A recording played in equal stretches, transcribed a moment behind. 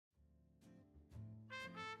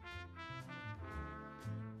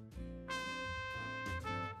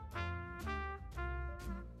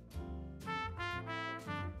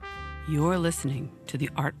You're listening to The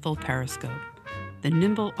Artful Periscope, the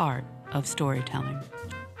nimble art of storytelling,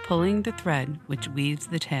 pulling the thread which weaves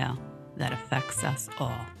the tale that affects us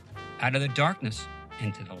all. Out of the darkness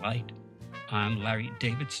into the light. I'm Larry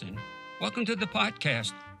Davidson. Welcome to the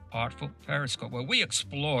podcast, Artful Periscope, where we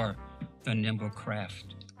explore the nimble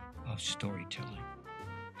craft of storytelling.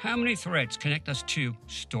 How many threads connect us to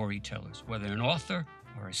storytellers, whether an author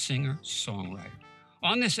or a singer-songwriter?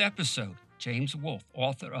 On this episode, James Wolff,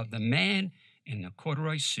 author of The Man in the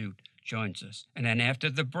Corduroy Suit, joins us. And then after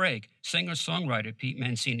the break, singer-songwriter Pete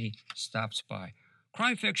Mancini stops by.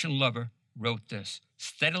 Crime fiction lover wrote this: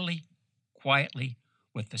 steadily, quietly,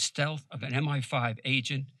 with the stealth of an MI5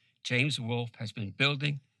 agent, James Wolff has been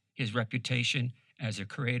building his reputation as a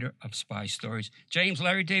creator of spy stories. James,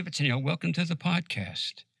 Larry Davidson here. Welcome to the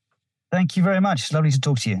podcast. Thank you very much. It's lovely to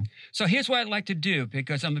talk to you. So here's what I'd like to do,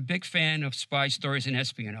 because I'm a big fan of spy stories and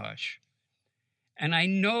espionage. And I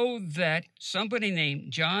know that somebody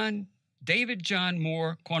named David John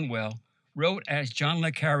Moore Cornwell wrote as John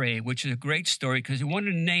Le Carre, which is a great story because he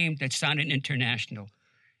wanted a name that sounded international.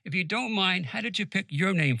 If you don't mind, how did you pick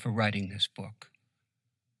your name for writing this book?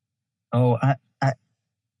 Oh, I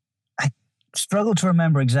struggle to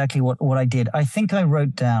remember exactly what I did. I think I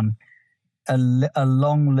wrote down a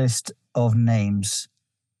long list of names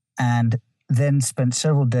and then spent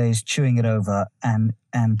several days chewing it over and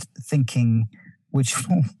thinking which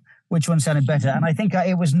one sounded better. And I think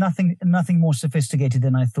it was nothing more sophisticated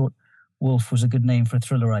than I thought Wolff was a good name for a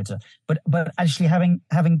thriller writer. But actually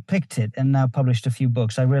having picked it and now published a few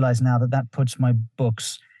books, I realize now that puts my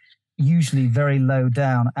books usually very low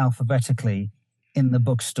down alphabetically in the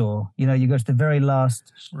bookstore. You know, you go to the very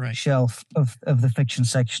last shelf of the fiction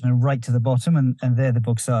section and right to the bottom, and there the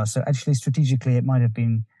books are. So actually, strategically, it might have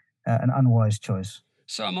been an unwise choice.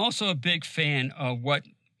 So I'm also a big fan of what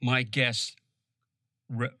my guests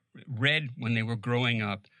read when they were growing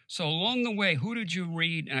up. So along the way, who did you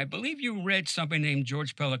read? And I believe you read somebody named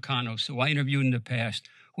George Pelecanos, who I interviewed in the past,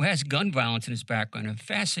 who has gun violence in his background, a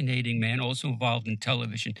fascinating man, also involved in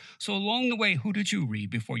television. So along the way, who did you read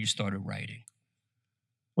before you started writing?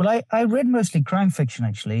 Well, I read mostly crime fiction,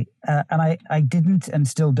 actually, and I didn't and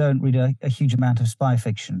still don't read a huge amount of spy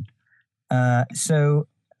fiction.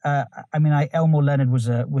 Elmore Leonard was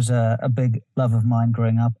a big love of mine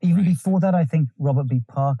growing up. Even before that, I think Robert B.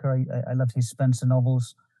 Parker, I loved his Spencer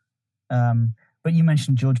novels. But you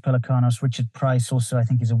mentioned George Pelecanos. Richard Price also, I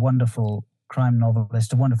think, is a wonderful crime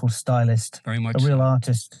novelist, a wonderful stylist, very much a real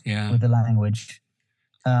artist with the language.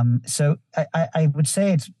 So I would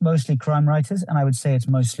say it's mostly crime writers, and I would say it's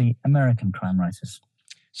mostly American crime writers.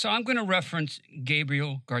 So I'm going to reference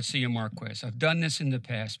Gabriel Garcia Marquez. I've done this in the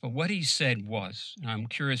past, but what he said was, and I'm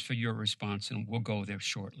curious for your response, and we'll go there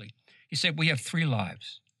shortly. He said, we have three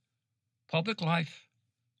lives: public life,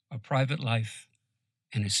 a private life,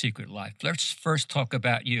 and a secret life. Let's first talk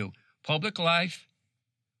about you. Public life,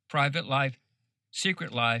 private life,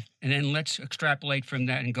 secret life, and then let's extrapolate from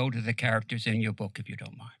that and go to the characters in your book, if you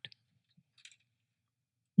don't mind.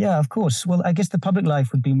 Yeah, of course. Well, I guess the public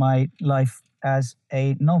life would be my life as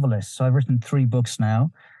a novelist. So I've written 3 books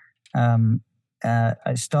now. I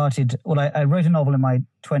wrote a novel in my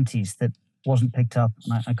 20s that wasn't picked up,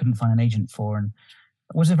 and I couldn't find an agent for, and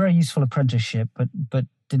it was a very useful apprenticeship, but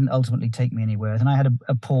didn't ultimately take me anywhere. Then I had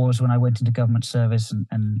a pause when I went into government service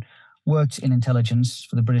and worked in intelligence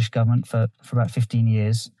for the British government for about 15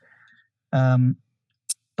 years.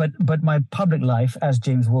 But my public life as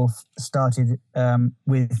James Wolff started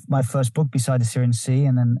with my first book, Beside the Syrian Sea,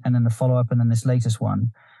 and then the follow-up, and then this latest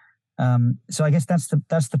one. So I guess that's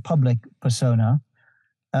the public persona.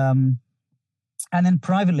 And then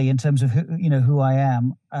privately, in terms of who I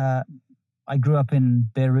am, I grew up in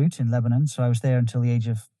Beirut in Lebanon, so I was there until the age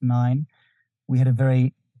of 9. We had a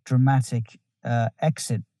very dramatic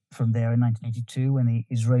exit from there in 1982 when the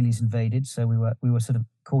Israelis invaded. So we were sort of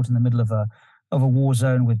caught in the middle of a war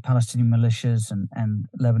zone with Palestinian militias and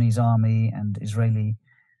Lebanese army and Israeli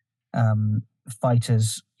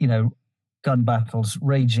fighters, gun battles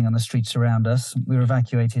raging on the streets around us. We were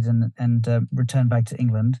evacuated and returned back to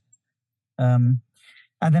England.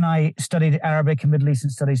 And then I studied Arabic and Middle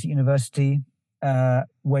Eastern Studies at university,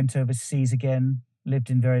 went overseas again, lived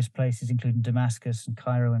in various places, including Damascus and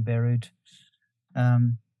Cairo and Beirut.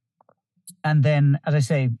 And then, as I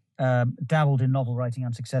say, dabbled in novel writing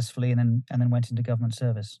unsuccessfully, and then went into government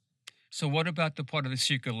service. So what about the part of the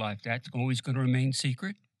secret life? That's always going to remain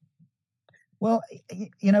secret? Well,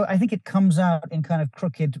 I think it comes out in kind of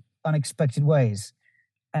crooked, unexpected ways.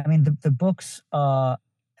 I mean, the books are,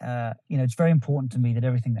 it's very important to me that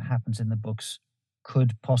everything that happens in the books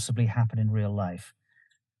could possibly happen in real life.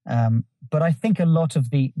 But I think a lot of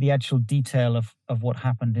the actual detail of what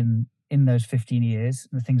happened in those 15 years,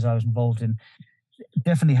 the things I was involved in,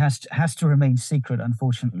 definitely has to remain secret,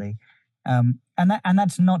 unfortunately. And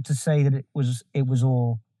that's not to say that it was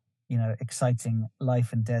all, exciting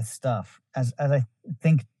life and death stuff. As I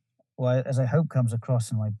think, well, as I hope comes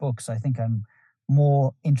across in my books, I think I'm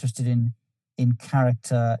more interested in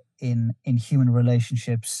character, in human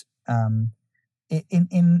relationships, in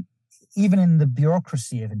even in the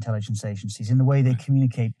bureaucracy of intelligence agencies, in the way they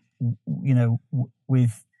communicate,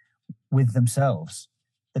 with themselves,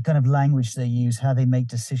 the kind of language they use, how they make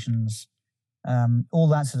decisions, all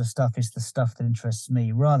that sort of stuff is the stuff that interests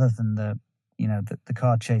me, rather than the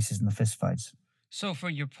car chases and the fistfights. So for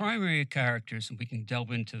your primary characters, and we can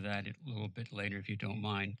delve into that a little bit later if you don't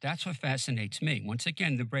mind, that's what fascinates me. Once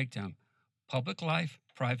again, the breakdown: public life,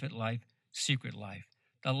 private life, secret life.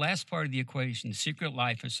 The last part of the equation, the secret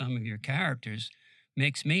life of some of your characters,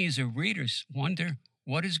 makes me as a reader wonder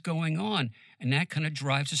what is going on, and that kind of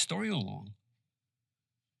drives the story along.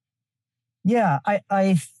 Yeah,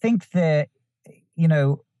 I think that,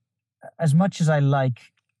 as much as I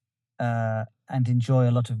like and enjoy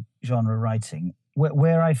a lot of genre writing,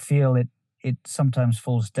 where I feel it sometimes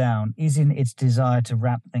falls down is in its desire to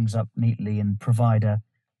wrap things up neatly and provide a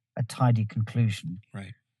tidy conclusion.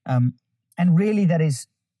 Right. And really, that is,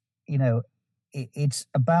 it's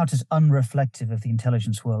about as unreflective of the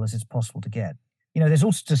intelligence world as it's possible to get. There's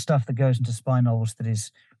all sorts of stuff that goes into spy novels that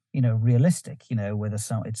is, realistic. Whether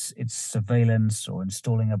it's surveillance or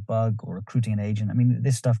installing a bug or recruiting an agent. I mean,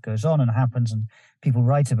 this stuff goes on and happens, and people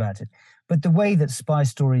write about it. But the way that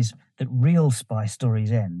real spy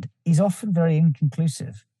stories end, is often very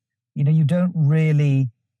inconclusive. You don't really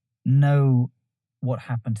know what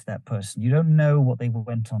happened to that person. You don't know what they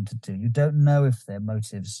went on to do. You don't know if their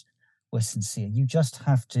motives were sincere. You just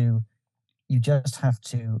have to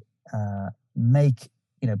make,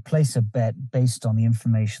 place a bet based on the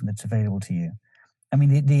information that's available to you. I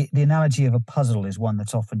mean, the analogy of a puzzle is one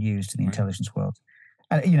that's often used in the intelligence world,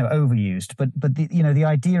 and overused. But the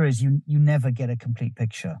idea is you never get a complete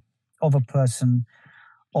picture of a person,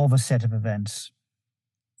 of a set of events.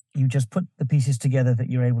 You just put the pieces together that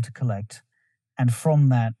you're able to collect. And from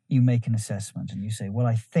that, you make an assessment and you say, well,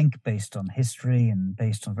 I think based on history and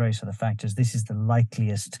based on various other factors, this is the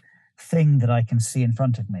likeliest thing that I can see in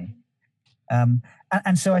front of me.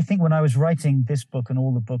 And so I think when I was writing this book and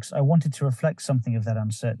all the books, I wanted to reflect something of that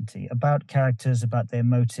uncertainty about characters, about their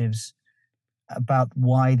motives, about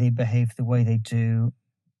why they behave the way they do,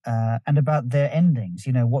 and about their endings,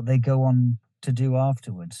 what they go on to do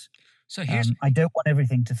afterwards. So I don't want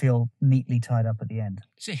everything to feel neatly tied up at the end.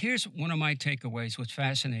 So here's one of my takeaways, what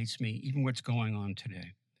fascinates me, even what's going on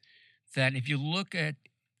today, that if you look at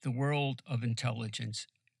the world of intelligence,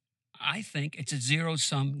 I think it's a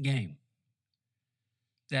zero-sum game.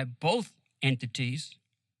 That both entities,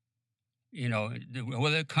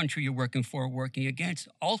 whether country you're working for or working against,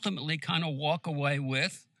 ultimately kind of walk away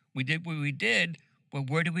with, we did what we did, but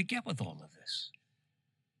where do we get with all of this?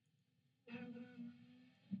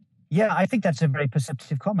 Yeah, I think that's a very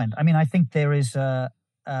perceptive comment. I mean, I think there is a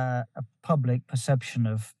public perception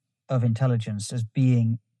of intelligence as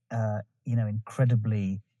being,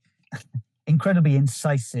 incredibly, incredibly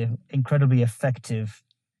incisive, incredibly effective.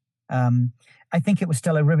 I think it was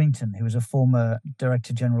Stella Rimington, who was a former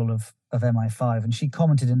Director General of MI5, and she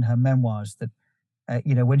commented in her memoirs that,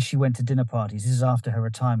 when she went to dinner parties, this is after her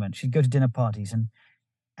retirement, she'd go to dinner parties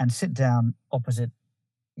and sit down opposite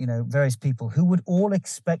various people who would all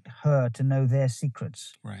expect her to know their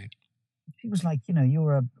secrets. Right. She was like,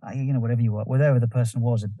 you're whatever you are, whatever the person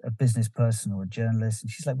was, a business person or a journalist. And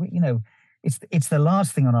she's like, it's the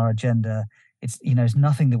last thing on our agenda. It's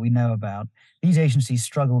nothing that we know about. These agencies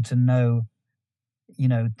struggle to know,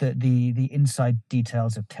 the inside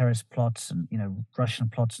details of terrorist plots and, Russian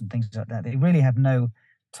plots and things like that. They really have no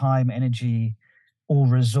time, energy, or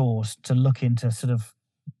resource to look into sort of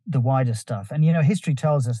the wider stuff. And history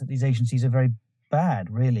tells us that these agencies are very bad,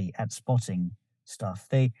 really, at spotting stuff.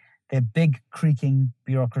 They're big, creaking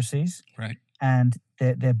bureaucracies, right? And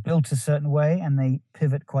they're built a certain way, and they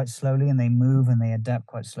pivot quite slowly, and they move and they adapt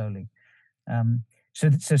quite slowly. So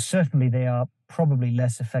certainly they are probably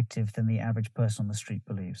less effective than the average person on the street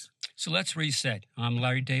believes. So let's reset. I'm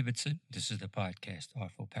Larry Davidson. This is the podcast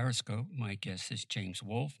Artful Periscope. My guest is James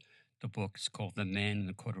Wolff. The book is called The Man in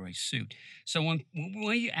the Corduroy Suit. So when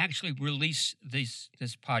you actually release this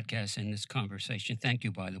podcast and this conversation, thank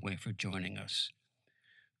you, by the way, for joining us.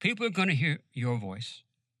 People are going to hear your voice.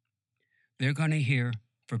 They're going to hear,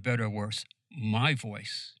 for better or worse, my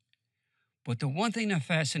voice. But the one thing that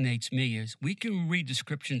fascinates me is we can read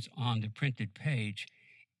descriptions on the printed page,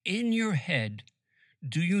 in your head,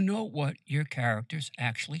 do you know what your characters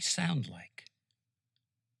actually sound like?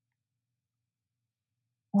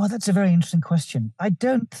 Well, that's a very interesting question. I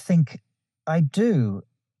don't think I do,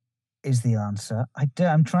 is the answer.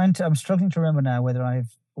 I'm struggling to remember now whether I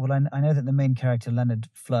know that the main character, Leonard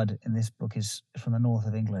Flood, in this book is from the north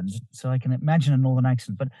of England, so I can imagine a northern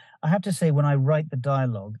accent. But I have to say, when I write the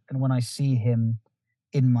dialogue and when I see him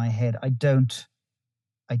in my head, I don't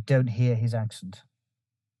hear his accent.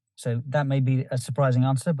 So that may be a surprising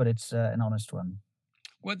answer, but it's an honest one.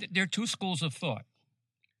 Well, there are two schools of thought.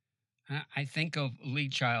 I think of Lee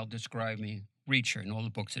Child describing Reacher in all the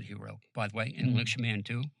books that he wrote, by the way, in Englishman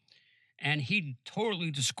too. And he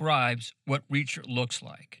totally describes what Reacher looks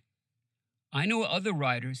like. I know other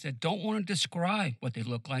writers that don't want to describe what they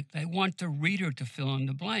look like. They want the reader to fill in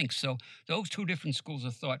the blanks. So those two different schools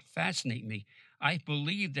of thought fascinate me. I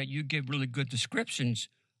believe that you give really good descriptions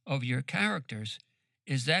of your characters.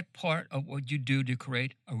 Is that part of what you do to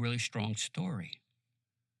create a really strong story?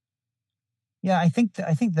 Yeah, I think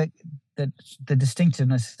that the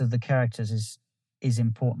distinctiveness of the characters is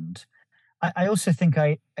important. I also think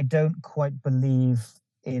I don't quite believe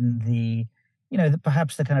in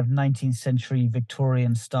perhaps the kind of 19th century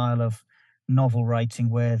Victorian style of novel writing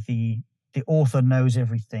where the author knows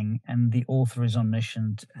everything and the author is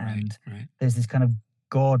omniscient and there's this kind of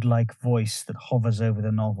godlike voice that hovers over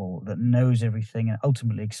the novel that knows everything and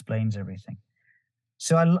ultimately explains everything.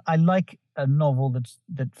 So I like a novel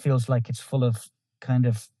that feels like it's full of kind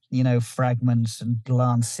of, fragments and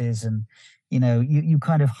glances and, you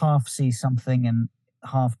kind of half see something and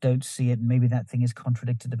half don't see it. And maybe that thing is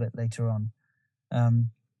contradicted a bit later on.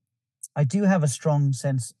 I do have a strong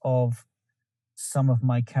sense of some of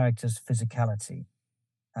my characters' physicality.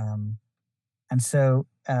 And so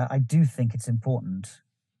I do think it's important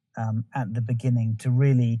at the beginning to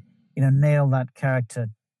really, nail that character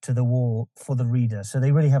to the wall for the reader. So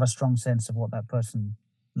they really have a strong sense of what that person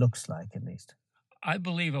looks like, at least. I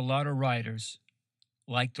believe a lot of writers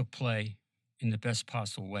like to play in the best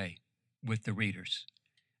possible way with the readers.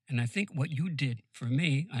 And I think what you did for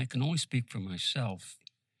me, I can only speak for myself,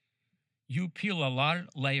 you peel a lot of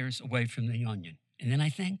layers away from the onion. And then I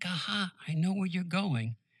think, aha, I know where you're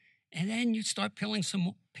going. And then you start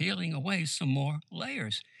peeling away some more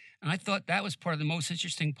layers. And I thought that was part of the most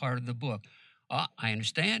interesting part of the book. I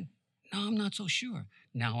understand. No, I'm not so sure.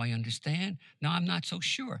 Now I understand. Now I'm not so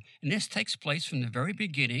sure. And this takes place from the very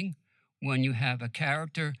beginning when you have a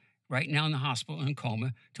character right now in the hospital in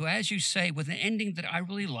coma to, as you say, with an ending that I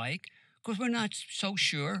really like, because we're not so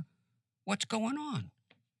sure what's going on.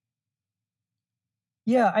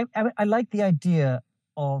 Yeah, I like the idea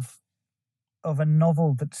of a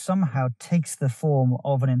novel that somehow takes the form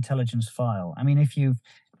of an intelligence file. I mean, if you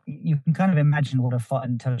can kind of imagine what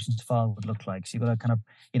intelligence file would look like. So you've got a kind of,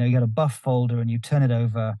 you got a buff folder and you turn it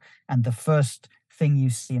over and the first thing you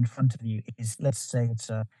see in front of you is, let's say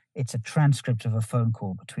it's a transcript of a phone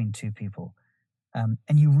call between two people. And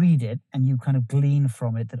you read it and you kind of glean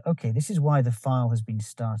from it that, okay, this is why the file has been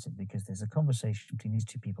started, because there's a conversation between these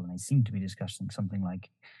two people and they seem to be discussing something like,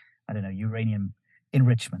 I don't know, uranium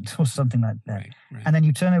enrichment or something like that. Right. And then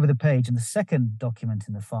you turn over the page and the second document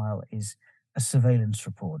in the file is a surveillance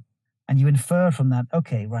report. And you infer from that,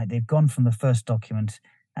 okay, right, they've gone from the first document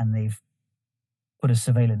and they've put a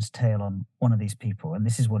surveillance tail on one of these people. And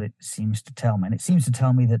this is what it seems to tell me. And it seems to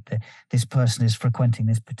tell me that this person is frequenting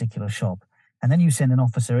this particular shop. And then you send an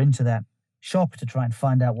officer into that shop to try and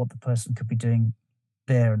find out what the person could be doing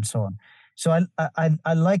there and so on. So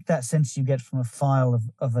I like that sense you get from a file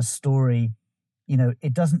of a story.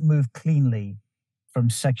 It doesn't move cleanly from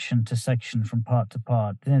section to section, from part to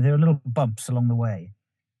part. There are little bumps along the way.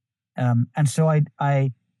 And so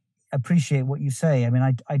I appreciate what you say. I mean,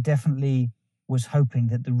 I definitely was hoping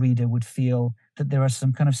that the reader would feel that there are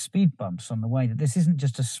some kind of speed bumps on the way, that this isn't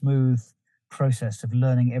just a smooth process of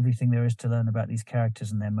learning everything there is to learn about these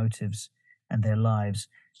characters and their motives and their lives.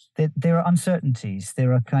 There are uncertainties.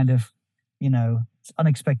 There are kind of,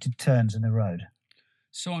 unexpected turns in the road.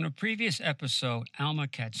 So in a previous episode, Alma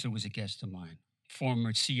Katsu was a guest of mine,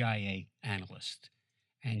 former CIA analyst.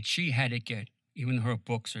 And she had to get, even her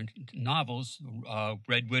books or novels,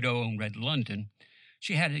 Red Widow and Red London,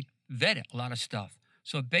 she had to vet a lot of stuff.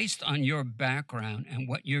 So based on your background and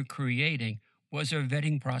what you're creating, was there a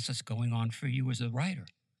vetting process going on for you as a writer?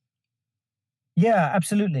 Yeah,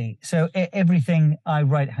 absolutely. So everything I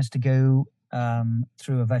write has to go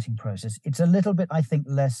through a vetting process. It's a little bit, I think,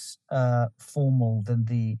 less formal than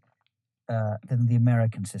the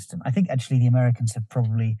American system. I think actually the Americans have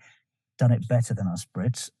probably done it better than us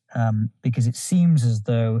Brits, because it seems as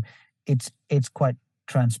though it's quite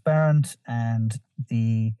transparent, and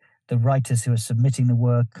the writers who are submitting the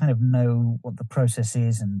work kind of know what the process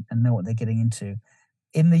is and know what they're getting into.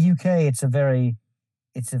 In the UK, it's a very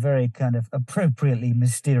kind of appropriately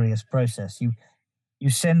mysterious process. You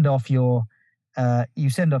send off your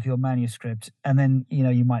manuscript, and then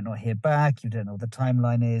you might not hear back. You don't know what the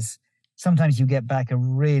timeline is. Sometimes you get back a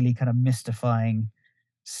really kind of mystifying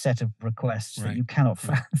set of requests that you cannot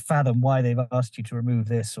fathom why they've asked you to remove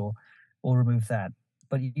this or remove that.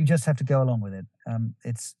 But you just have to go along with it.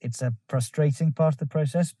 It's a frustrating part of the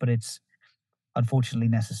process, but it's unfortunately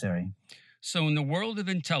necessary. So in the world of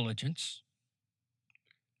intelligence,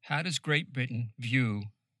 how does Great Britain view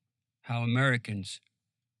how Americans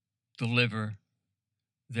deliver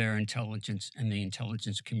their intelligence and the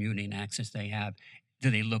intelligence community and access they have? Do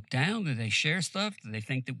they look down? Do they share stuff? Do they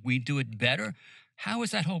think that we do it better? How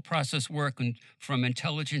is that whole process working from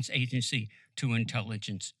intelligence agency to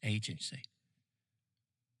intelligence agency?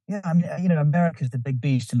 Yeah, I mean, America's the big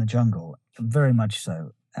beast in the jungle, very much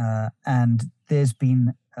so. And there's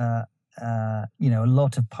been, a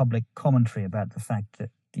lot of public commentary about the fact that,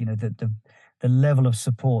 the level of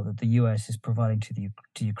support that the US is providing to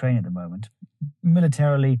Ukraine at the moment,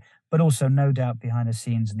 militarily, but also no doubt behind the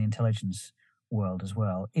scenes in the intelligence world as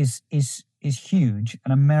well, is huge.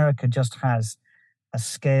 And America just has a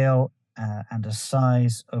scale and a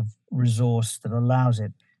size of resource that allows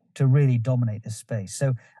it to really dominate this space.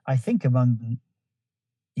 So I think among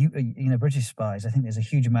British spies, I think there's a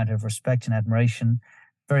huge amount of respect and admiration,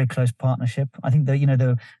 very close partnership. I think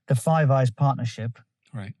the Five Eyes partnership,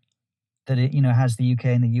 right, that it has the UK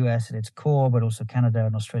and the US at its core, but also Canada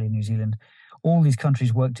and Australia, New Zealand. All these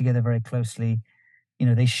countries work together very closely.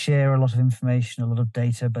 They share a lot of information, a lot of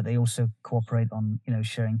data, but they also cooperate on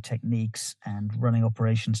sharing techniques and running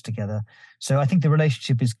operations together. So I think the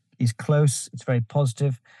relationship is close. It's very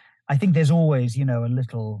positive. I think there's always a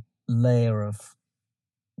little layer of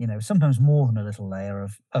sometimes more than a little layer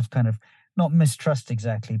of kind of not mistrust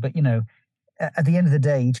exactly, but at the end of the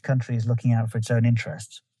day, each country is looking out for its own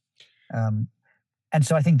interests. And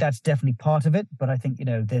so I think that's definitely part of it. But I think,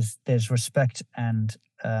 there's respect and,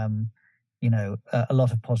 a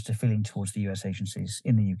lot of positive feeling towards the US agencies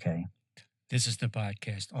in the UK. This is the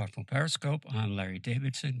podcast Artful Periscope. I'm Larry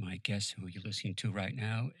Davidson. My guest, who you're listening to right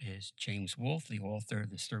now, is James Wolff, the author of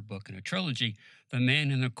this third book in a trilogy, The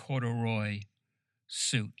Man in the Corduroy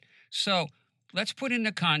Suit. So let's put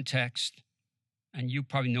into context, and you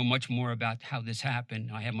probably know much more about how this happened.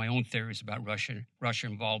 I have my own theories about Russia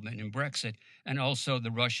involvement in Brexit and also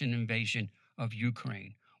the Russian invasion of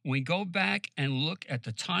Ukraine. When we go back and look at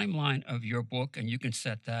the timeline of your book, and you can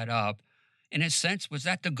set that up, in a sense, was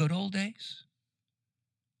that the good old days?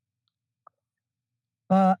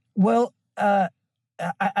 I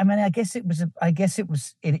mean, I guess it was.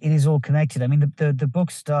 It is all connected. I mean, the book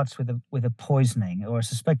starts with a poisoning or a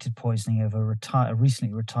suspected poisoning of a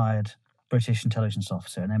recently retired British intelligence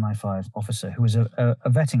officer, an MI5 officer who was a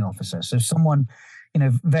vetting officer. So someone,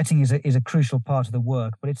 vetting is a crucial part of the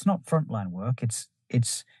work, but it's not frontline work.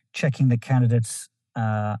 It's checking the candidates,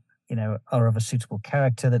 are of a suitable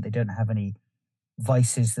character, that they don't have any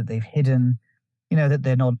vices that they've hidden, that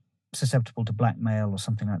they're not susceptible to blackmail or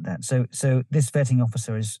something like that. So this vetting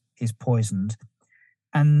officer is poisoned,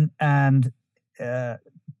 and the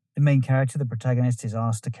main character, the protagonist, is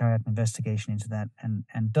asked to carry out an investigation into that,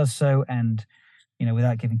 and does so, and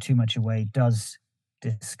without giving too much away, does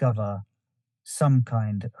discover some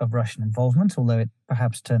kind of Russian involvement, although it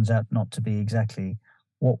perhaps turns out not to be exactly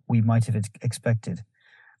what we might have expected.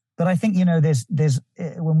 But I think there's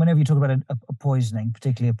whenever you talk about a poisoning,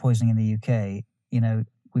 particularly a poisoning in the UK,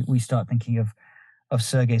 we start thinking of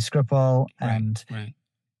Sergei Skripal and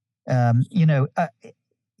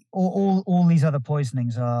all these other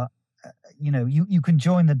poisonings are, you can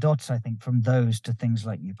join the dots, I think, from those to things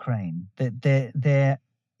like Ukraine. They're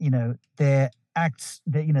acts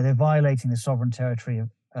that they're violating the sovereign territory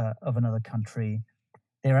of another country.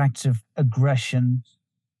 They're acts of aggression,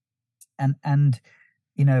 and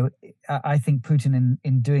I think Putin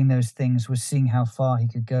in doing those things was seeing how far he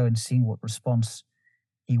could go and seeing what response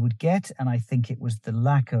he would get. And I think it was the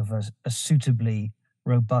lack of a suitably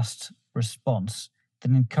robust response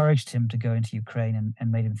that encouraged him to go into Ukraine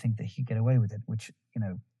and made him think that he could get away with it, which,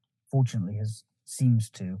 fortunately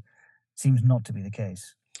seems not to be the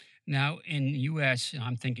case. Now, in the U.S.,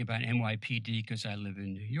 I'm thinking about NYPD because I live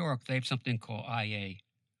in New York. They have something called IA,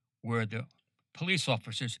 where the police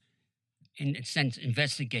officers, in a sense,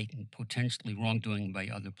 investigate potentially wrongdoing by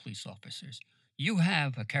other police officers. You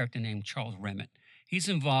have a character named Charles Remmett. he's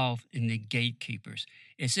involved in the gatekeepers.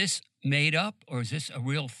 Is this made up, or is this a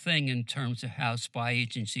real thing in terms of how spy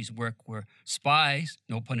agencies work, where spies,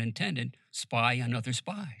 no pun intended, spy on other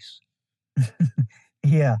spies?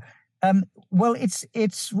 Yeah. Well,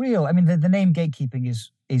 it's real. I mean, the name gatekeeping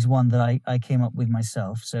is one that I came up with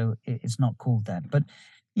myself, so it's not called that. But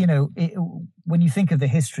when you think of the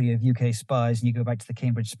history of UK spies, and you go back to the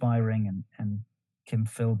Cambridge spy ring and Kim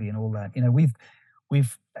Philby and all that,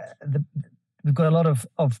 we've got a lot of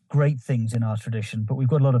great things in our tradition, but we've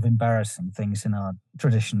got a lot of embarrassing things in our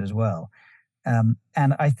tradition as well. And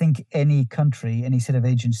I think any country, any set of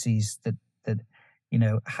agencies that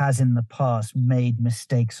has in the past made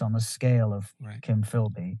mistakes on the scale of Right. Kim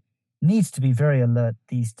Philby needs to be very alert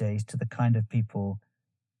these days to the kind of people,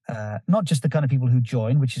 not just the kind of people who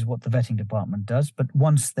join, which is what the vetting department does, but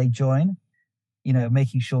once they join,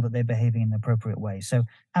 making sure that they're behaving in an appropriate way. So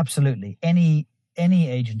absolutely, any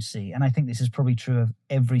agency, and I think this is probably true of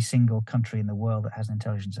every single country in the world that has an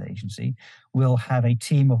intelligence agency, will have a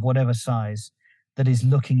team of whatever size that is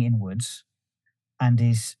looking inwards and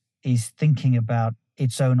is thinking about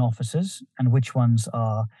its own officers and which ones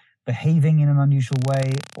are behaving in an unusual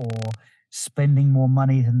way, or spending more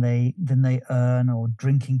money than they earn, or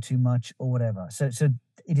drinking too much, or whatever. So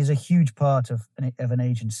it is a huge part of an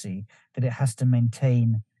agency that it has to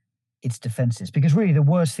maintain its defenses, because really the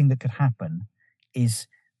worst thing that could happen is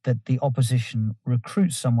that the opposition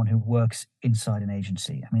recruits someone who works inside an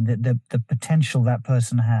agency. I mean, the potential that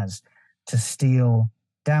person has to steal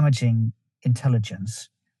damaging intelligence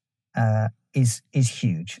is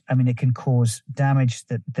huge. I mean, it can cause damage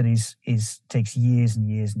that takes years and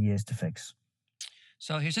years and years to fix.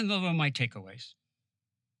 So here's another one of my takeaways.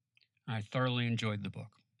 I thoroughly enjoyed the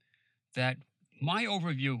book. That my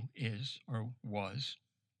overview is, or was,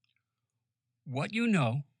 what you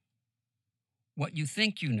know, what you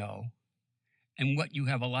think you know, and what you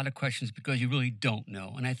have a lot of questions because you really don't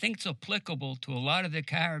know. And I think it's applicable to a lot of the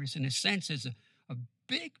characters. In a sense, there's a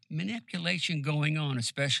big manipulation going on,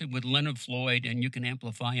 especially with Leonard Floyd, and you can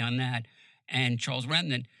amplify on that, and Charles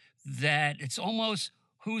Remnant, that it's almost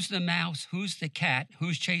who's the mouse, who's the cat,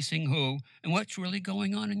 who's chasing who, and what's really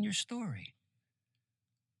going on in your story.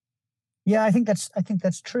 Yeah, I think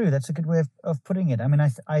that's true. That's a good way of putting it. I mean,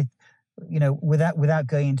 I without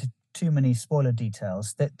going into too many spoiler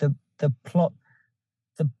details, that the plot,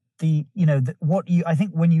 I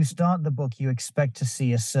think when you start the book, you expect to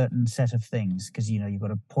see a certain set of things, because you've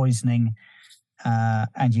got a poisoning,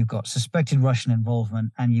 and you've got suspected Russian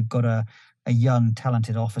involvement, and you've got a young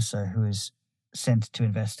talented officer who is sent to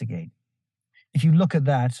investigate. If you look at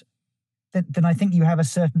that, then I think you have a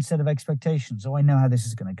certain set of expectations. Oh, I know how this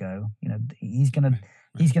is going to go. He's going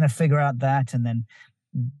to figure out that, and then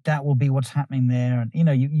that will be what's happening there. And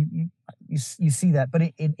you see that, but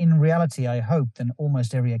in reality, I hope then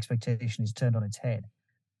almost every expectation is turned on its head.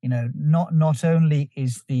 Not only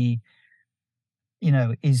is the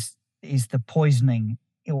poisoning,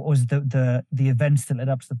 or is the events that led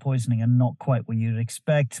up to the poisoning are not quite what you'd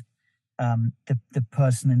expect. The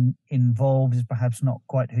person involved is perhaps not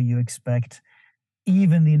quite who you expect.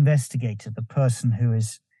 Even the investigator, the person who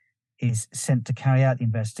is sent to carry out the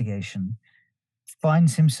investigation,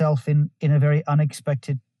 finds himself in a very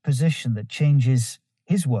unexpected position that changes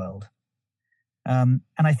his world. And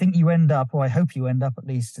I think you end up, or I hope you end up at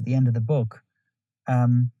least at the end of the book,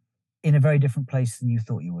 in a very different place than you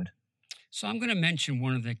thought you would. So I'm going to mention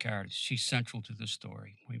one of the characters. She's central to the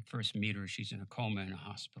story. When we first meet her, she's in a coma in a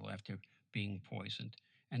hospital after being poisoned.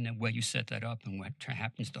 And the way you set that up and what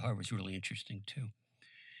happens to her was really interesting too.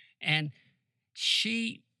 And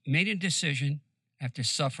she made a decision after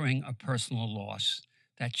suffering a personal loss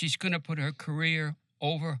that she's going to put her career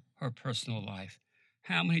over her personal life.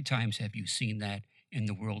 How many times have you seen that in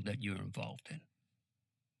the world that you're involved in?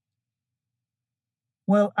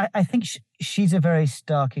 Well, I think she's a very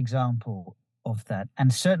stark example of that.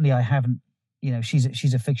 And certainly I haven't,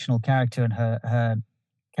 she's a fictional character, and her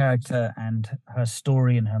character and her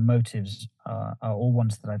story and her motives are all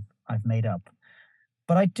ones that I've made up.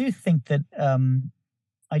 But I do think that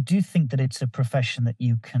it's a profession that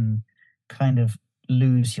you can kind of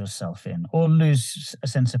lose yourself in, or lose a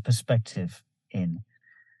sense of perspective in.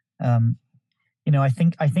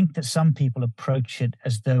 I think that some people approach it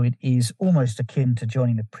as though it is almost akin to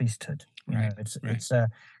joining the priesthood. It's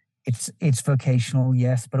vocational,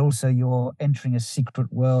 yes, but also you're entering a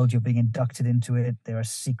secret world. You're being inducted into it. There are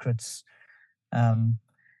secrets.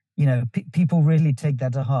 People really take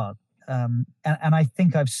that to heart. And I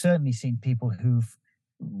think I've certainly seen people who've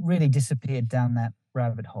really disappeared down that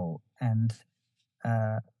rabbit hole, and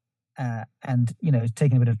it's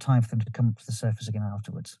taken a bit of time for them to come up to the surface again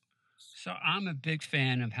afterwards. So I'm a big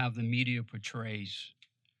fan of how the media portrays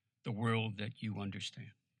the world that you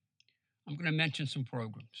understand. I'm going to mention some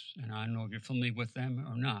programs, and I don't know if you're familiar with them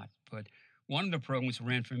or not, but one of the programs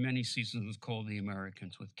ran for many seasons was called The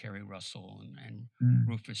Americans with Kerry Russell and Mm.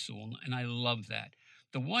 Rufus Sewell, and I love that.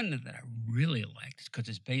 The one that I really liked, because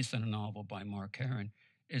it's based on a novel by Mark Herron,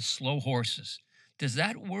 is Slow Horses. Does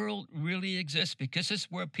that world really exist? Because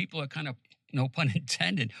it's where people are kind of, no pun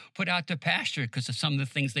intended, put out to pasture because of some of the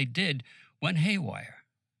things they did went haywire.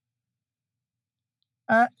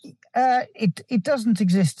 It doesn't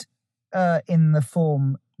exist in the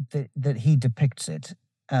form that he depicts it.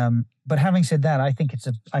 But having said that, I think it's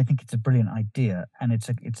a brilliant idea, and it's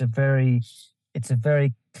a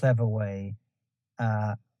very clever way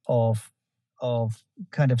of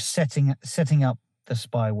kind of setting up the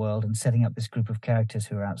spy world and setting up this group of characters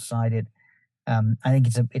who are outside it. I think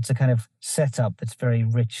it's a kind of setup that's very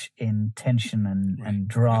rich in tension and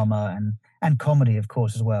drama and comedy, of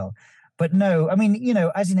course, as well. But no, I mean,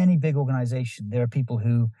 as in any big organization, there are people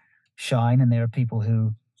who shine and there are people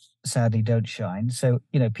who sadly don't shine. So,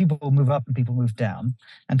 people move up and people move down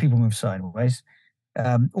and people move sideways.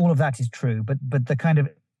 All of that is true, but the kind of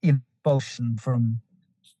impulsion from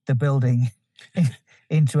the building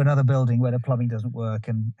into another building where the plumbing doesn't work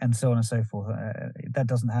and so on and so forth, that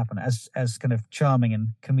doesn't happen as kind of charming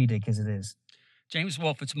and comedic as it is. James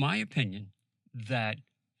Wolff, it's my opinion that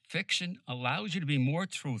fiction allows you to be more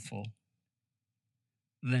truthful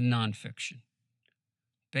than nonfiction.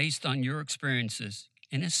 Based on your experiences,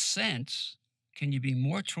 in a sense, can you be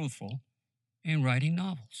more truthful in writing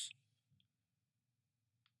novels?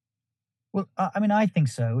 Well, I mean, I think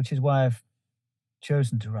so, which is why I've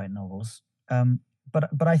chosen to write novels.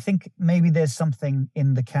 But I think maybe there's something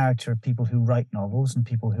in the character of people who write novels and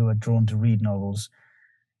people who are drawn to read novels.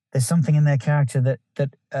 There's something in their character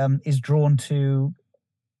that is drawn to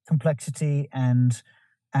complexity and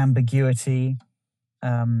ambiguity.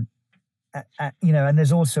 And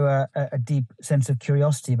there's also a deep sense of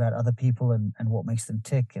curiosity about other people and what makes them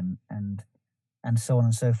tick and so on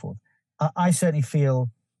and so forth. I certainly feel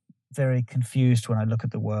very confused when I look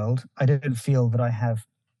at the world. I don't feel that I have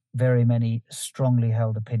very many strongly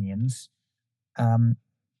held opinions. And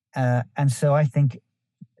so I think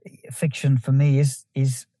fiction for me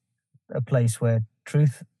is a place where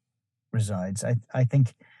truth resides. I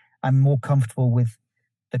think I'm more comfortable with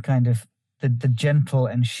the kind of the gentle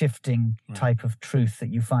and shifting type of truth that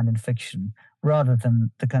you find in fiction rather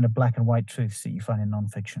than the kind of black and white truths that you find in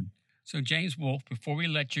nonfiction. So, James Wolff, before we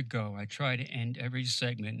let you go, I try to end every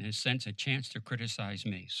segment in a sense, a chance to criticize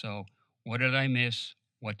me. So, what did I miss?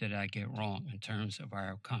 What did I get wrong in terms of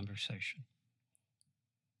our conversation?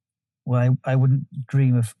 Well, I wouldn't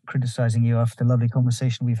dream of criticizing you after the lovely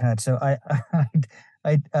conversation we've had. So I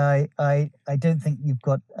don't think you've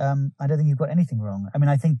got anything wrong. I mean,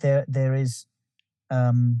 I think there is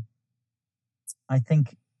an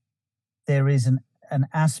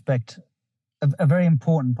aspect, a very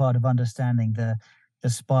important part of understanding the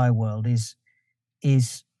spy world is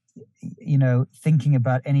thinking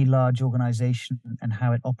about any large organization and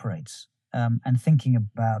how it operates, and thinking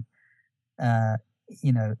about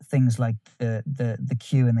things like the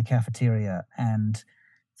queue in the cafeteria, and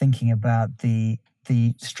thinking about the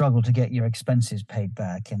struggle to get your expenses paid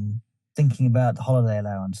back, and thinking about the holiday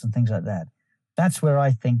allowance and things like that. That's where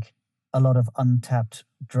I think a lot of untapped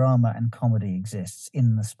drama and comedy exists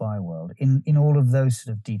in the spy world, in all of those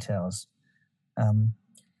sort of details.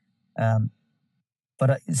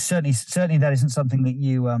 But certainly that isn't something that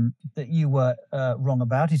you were wrong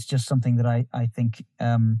about. It's just something that I think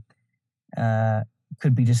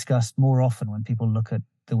could be discussed more often when people look at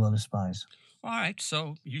the world of spies. All right,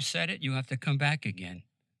 so you said it. You have to come back again.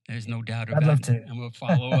 There's no doubt about I'd love it. to. And we'll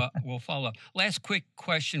follow up. Last quick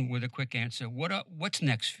question with a quick answer. What's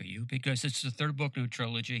next for you? Because it's the third book in a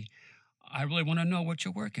trilogy. I really want to know what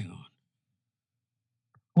you're working on.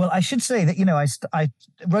 Well, I should say that, I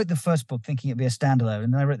wrote the first book thinking it'd be a standalone,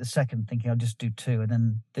 and then I wrote the second thinking I'll just do two, and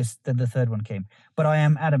then the third one came. But I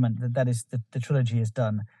am adamant that is the trilogy is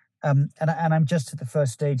done. And I'm just at the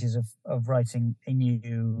first stages of writing a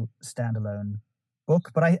new standalone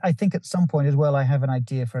book. But I think at some point as well, I have an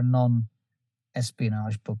idea for a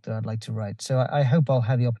non-espionage book that I'd like to write. So I hope I'll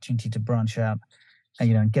have the opportunity to branch out,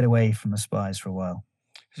 and get away from the spies for a while.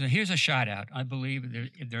 So here's a shout out. I believe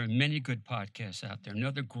there are many good podcasts out there.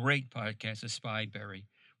 Another great podcast is Spyberry,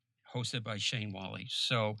 hosted by Shane Wally.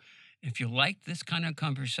 So if you like this kind of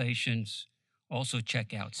conversations, also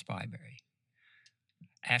check out Spyberry.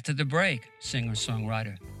 After the break,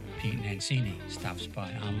 singer-songwriter Pete Mancini stops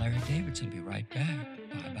by. I'm Larry Davidson. Be right back.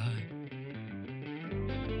 Bye-bye.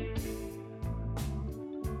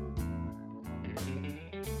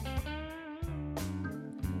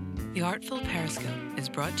 The Artful Periscope is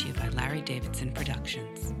brought to you by Larry Davidson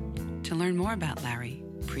Productions. To learn more about Larry,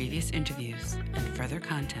 previous interviews, and further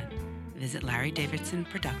content, visit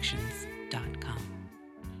LarryDavidsonProductions.com.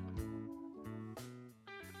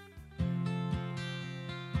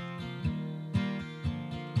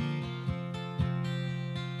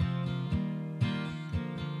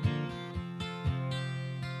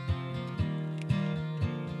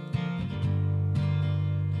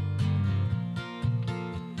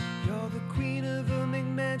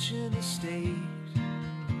 Estate.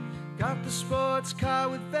 Got the sports car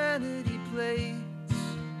with vanity plates,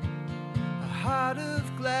 a heart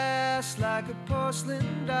of glass like a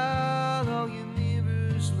porcelain doll. All your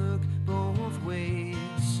mirrors look both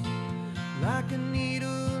ways, like a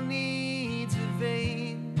needle needs a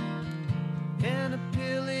vein, and a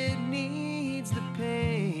pill it needs the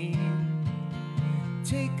pain.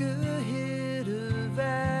 Take a hit of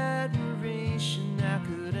admiration. How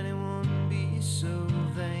could anyone be so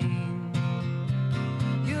vain?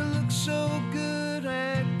 You look so good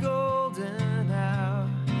at golden hour.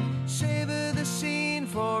 Savor the scene,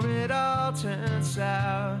 for it all turns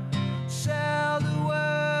out. Sell the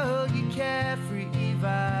world your carefree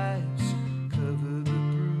vibes. Cover the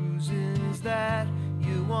bruises that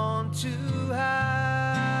you want to hide.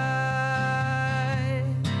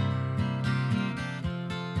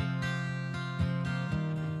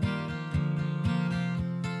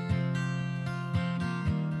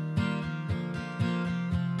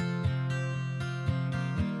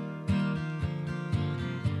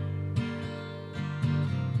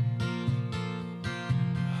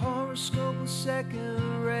 Horoscope was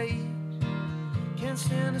second rate. Can't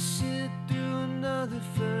stand to sit through another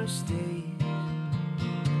first date.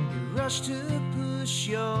 You rush to push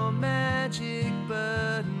your magic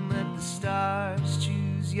button, let the stars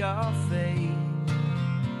choose your fate.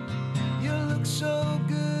 You look so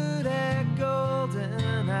good at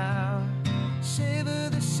golden hour. Savor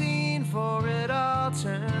the scene, for it all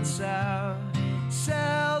turns out.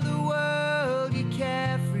 Sell the world your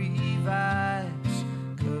carefree vibes.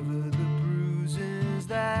 Cover the bruises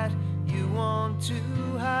that you want to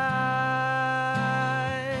hide.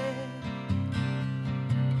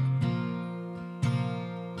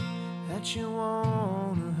 That you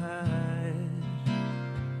want to hide.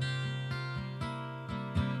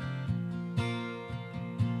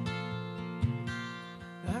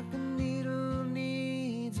 Like a needle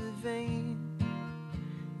needs a vein,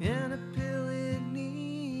 and a pill it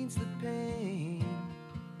needs the pain.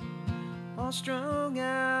 All strung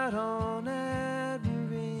out on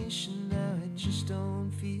admiration, now it just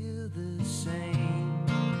don't feel the same.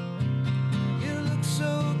 You look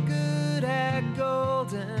so good at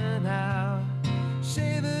golden hour.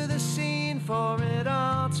 Savor the scene, for it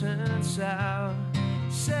all turns out.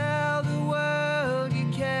 Sell the world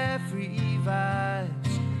your carefree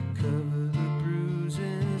vibes. Cover the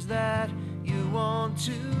bruises that you want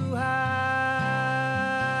to hide.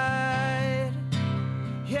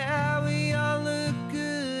 Yeah, we all look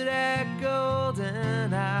good at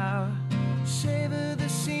golden hour. Savor the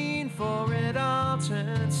scene, for it all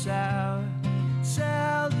turns out.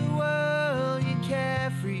 Sell the world your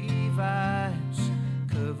carefree vibes.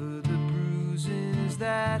 Cover the bruises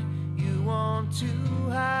that you want to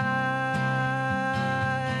hide.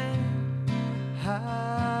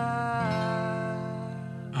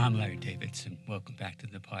 I'm Larry Davidson. Welcome back to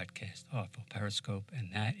the podcast, Artful Periscope,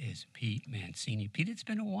 and that is Pete Mancini. Pete, it's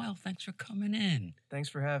been a while. Thanks for coming in. Thanks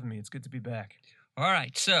for having me. It's good to be back. All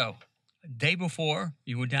right, so day before,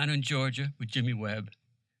 you were down in Georgia with Jimmy Webb.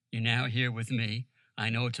 You're now here with me. I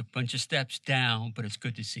know it's a bunch of steps down, but it's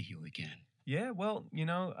good to see you again. Yeah, well, you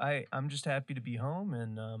know, I'm just happy to be home,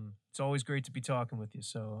 and it's always great to be talking with you.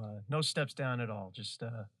 So no steps down at all, just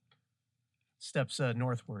steps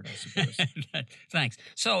northward, I suppose. Thanks.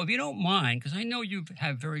 So if you don't mind, because I know you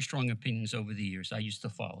have very strong opinions over the years. I used to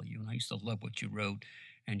follow you, and I used to love what you wrote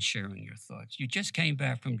and sharing your thoughts. You just came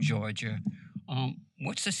back from Georgia.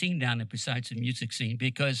 What's the scene down there besides the music scene?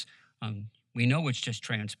 Because we know what's just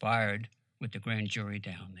transpired with the grand jury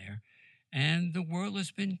down there, and the world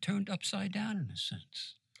has been turned upside down in a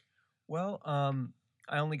sense. Well,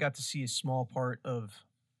 I only got to see a small part of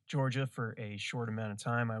Georgia for a short amount of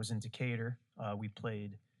time. I was in Decatur. We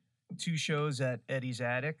played 2 shows at Eddie's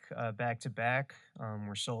Attic back to back.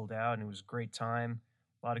 We're sold out, and it was a great time.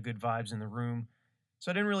 A lot of good vibes in the room.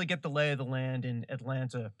 So I didn't really get the lay of the land in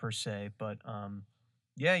Atlanta per se, but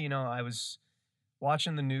yeah, you know, I was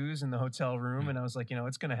watching the news in the hotel room, and I was like, you know,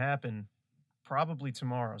 it's going to happen probably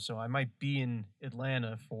tomorrow. So I might be in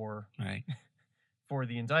Atlanta for for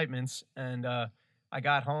the indictments. And I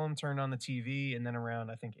got home, turned on the TV, and then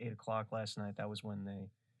around, I think, 8 o'clock last night, that was when they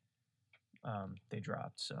they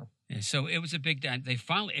dropped. So Yeah, so it was a big day.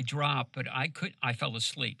 It dropped, but I fell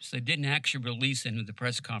asleep. So they didn't actually release it in the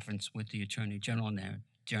press conference with the Attorney General down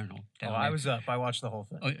I there. was up. I watched the whole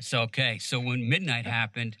thing. Oh, so okay. So when midnight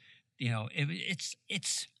happened, it's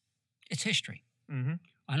history. Mm-hmm.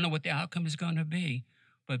 I don't know what the outcome is going to be,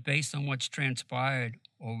 but based on what's transpired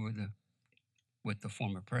with the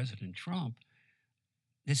former President Trump,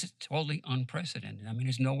 this is totally unprecedented. I mean,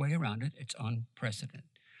 there's no way around it. It's unprecedented.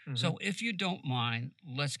 Mm-hmm. So if you don't mind,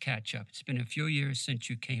 let's catch up. It's been a few years since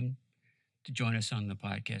you came to join us on the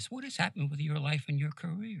podcast. What has happened with your life and your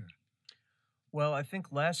career? Well, I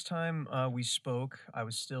think last time we spoke, I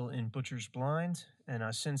was still in Butcher's Blind, and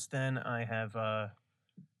since then I have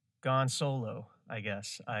gone solo, I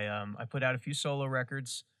guess. I put out a few solo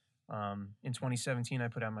records. In 2017, I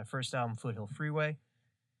put out my first album, Foothill Freeway.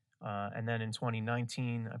 And then in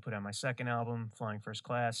 2019, I put out my second album, Flying First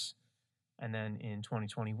Class. And then in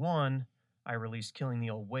 2021, I released Killing the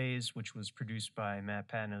Old Ways, which was produced by Matt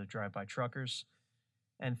Patton of the Drive-By Truckers.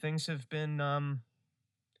 And things have been,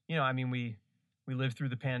 I mean, we lived through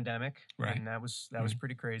the pandemic, right. And that was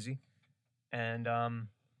pretty crazy. And now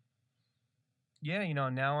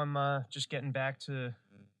I'm just getting back to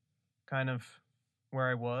kind of where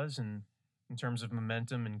I was, and in terms of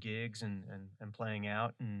momentum and gigs and playing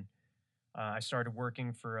out. And I started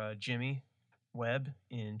working for Jimmy Webb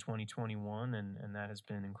in 2021, and that has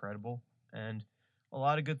been incredible. And a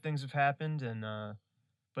lot of good things have happened, and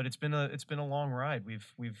but it's been a long ride.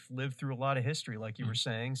 We've lived through a lot of history, like you were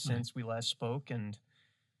saying, since we last spoke, and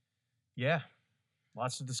yeah,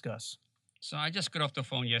 lots to discuss. So I just got off the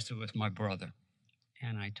phone yesterday with my brother,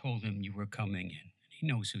 and I told him you were coming in. He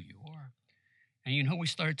knows who you are. And we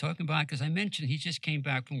started talking about, because I mentioned he just came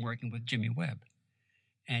back from working with Jimmy Webb.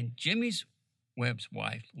 And Webb's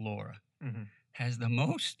wife, Laura, mm-hmm. has the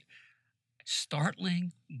most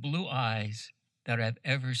startling blue eyes that I've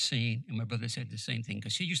ever seen. And my brother said the same thing,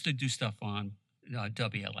 because she used to do stuff on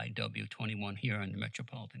WLIW 21 here in the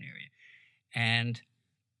metropolitan area. And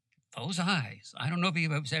those eyes, I don't know if he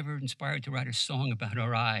was ever inspired to write a song about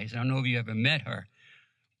her eyes. I don't know if you ever met her,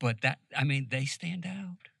 but they stand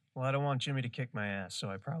out. Well, I don't want Jimmy to kick my ass, so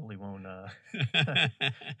I probably won't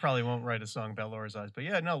write a song about Laura's eyes. But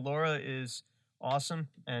yeah, no, Laura is awesome.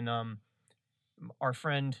 And our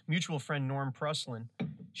mutual friend Norm Pruslin,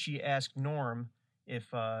 she asked Norm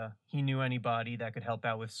if he knew anybody that could help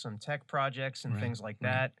out with some tech projects and things like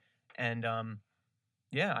that. And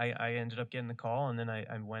I ended up getting the call, and then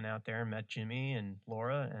I went out there and met Jimmy and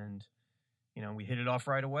Laura, and we hit it off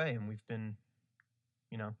right away, and we've been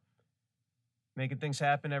making things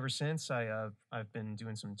happen ever since. I've been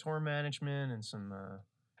doing some tour management and some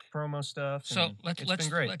promo stuff. So it's been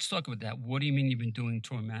great. Let's talk about that. What do you mean you've been doing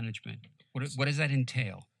tour management? What does that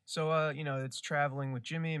entail? So it's traveling with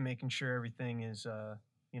Jimmy and making sure everything is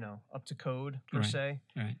up to code per se.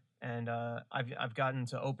 Right. And I've gotten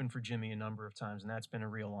to open for Jimmy a number of times, and that's been a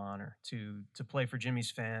real honor. To play for Jimmy's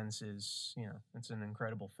fans is it's an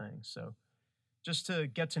incredible thing. So just to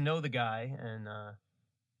get to know the guy and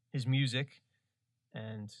his music,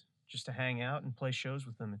 and just to hang out and play shows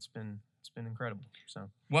with him, it's been incredible. So,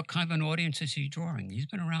 what kind of an audience is he drawing? He's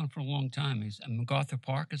been around for a long time. MacArthur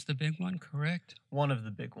Park is the big one, correct? One of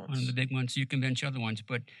the big ones. One of the big ones. You can mention other ones,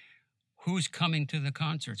 but who's coming to the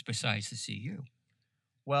concerts besides to see you?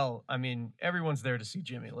 Well, I mean, everyone's there to see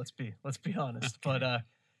Jimmy. Let's be honest. Okay. But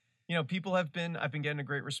I've been getting a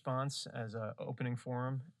great response as opening for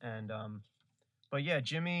him, and but yeah,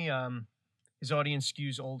 Jimmy. His audience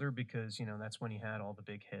skews older because, that's when he had all the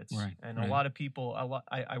big hits. Right, and a lot of people,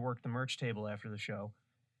 I work the merch table after the show,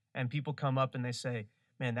 and people come up and they say,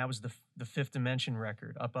 man, that was the Fifth Dimension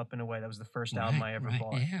record, Up, Up and Away. That was the first album I ever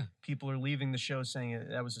bought. Yeah. People are leaving the show saying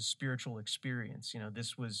that was a spiritual experience.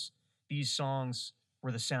 These songs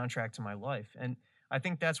were the soundtrack to my life. And I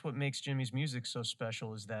think that's what makes Jimmy's music so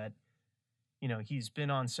special, is that, he's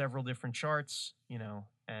been on several different charts,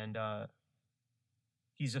 and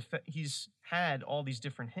he's had all these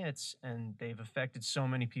different hits, and they've affected so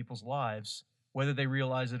many people's lives, whether they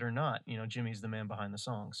realize it or not. Jimmy's the man behind the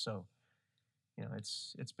songs. So,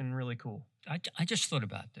 it's been really cool. I just thought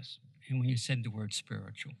about this, and when you said the word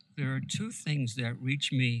spiritual, there are two things that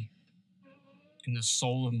reach me in the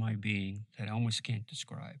soul of my being that I almost can't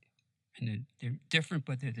describe. And they're different,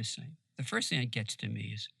 but they're the same. The first thing that gets to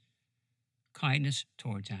me is kindness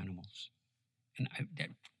towards animals. And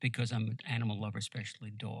because I'm an animal lover, especially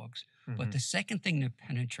dogs. Mm-hmm. But the second thing that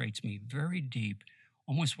penetrates me very deep,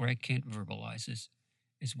 almost where I can't verbalize this,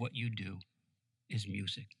 is what you do, is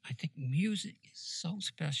music. I think music is so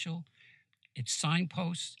special. It's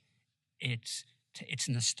signposts. It's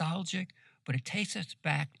nostalgic, but it takes us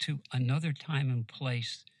back to another time and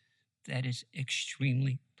place that is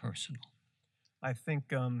extremely personal. I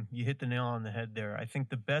think you hit the nail on the head there. I think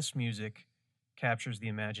the best music captures the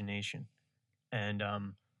imagination. And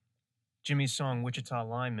Jimmy's song Wichita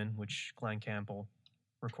Lineman, which Glenn Campbell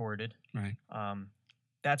recorded, Right.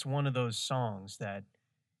 That's one of those songs that,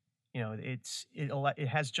 it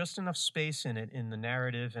has just enough space in it, in the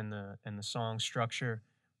narrative and the song structure,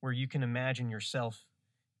 where you can imagine yourself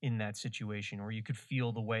in that situation, or you could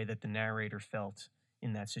feel the way that the narrator felt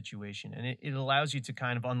in that situation. And it allows you to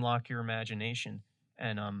kind of unlock your imagination.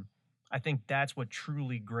 And I think that's what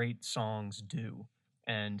truly great songs do.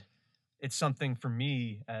 And it's something for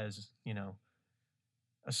me as,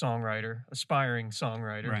 a songwriter, aspiring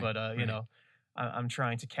songwriter, Right, but, right. I'm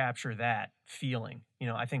trying to capture that feeling.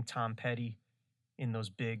 I think Tom Petty in those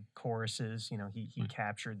big choruses, he Right.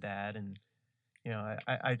 captured that. And,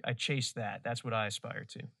 I chase that. That's what I aspire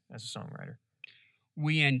to as a songwriter.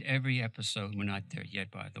 We end every episode, we're not there yet,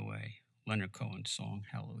 by the way, Leonard Cohen's song,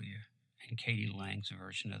 Hallelujah. And Katie Lang's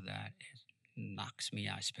version of that knocks me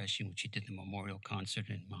out, especially when she did the memorial concert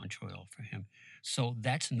in Montreal for him. So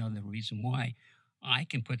that's another reason why I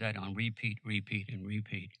can put that on repeat, repeat, and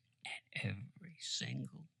repeat. And every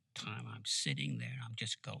single time I'm sitting there, I'm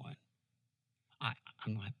just going.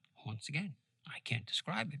 I'm like, once again, I can't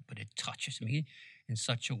describe it, but it touches me in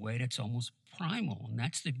such a way that's almost primal. And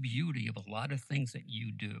that's the beauty of a lot of things that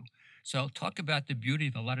you do. So talk about the beauty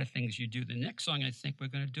of a lot of things you do. The next song I think we're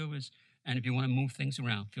going to do is, and if you want to move things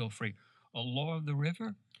around, feel free, A Law of the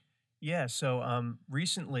River. Yeah, so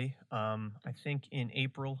recently, I think in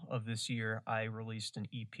April of this year, I released an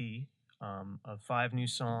EP of 5 new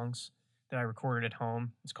songs that I recorded at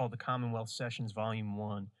home. It's called the Commonwealth Sessions Volume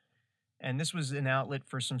 1. And this was an outlet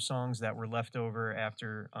for some songs that were left over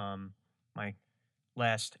after my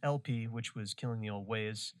last LP, which was Killing the Old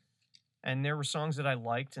Ways. And there were songs that I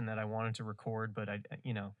liked and that I wanted to record, but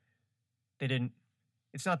they didn't,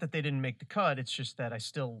 it's not that they didn't make the cut, it's just that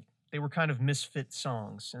they were kind of misfit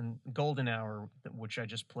songs. And Golden Hour, which I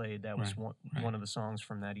just played, that was Right. one of the songs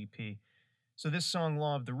from that EP. So this song,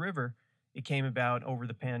 Law of the River, it came about over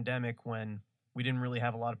the pandemic when we didn't really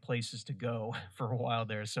have a lot of places to go for a while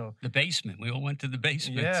there. So The basement. We all went to the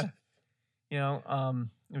basement. yeah,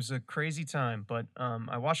 it was a crazy time, but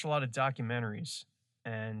I watched a lot of documentaries,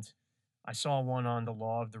 and I saw one on the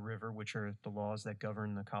Law of the River, which are the laws that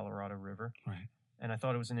govern the Colorado River. Right. And I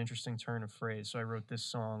thought it was an interesting turn of phrase, so I wrote this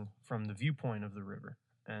song from the viewpoint of the river.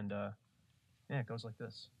 And it goes like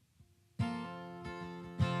this.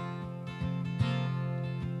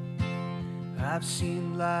 I've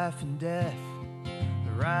seen life and death,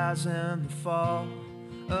 the rise and the fall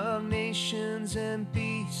of nations and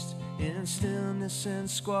beasts in stillness and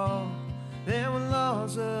squall. There were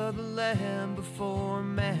laws of the land before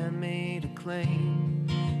man made a claim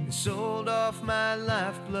and sold off my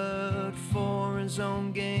lifeblood for his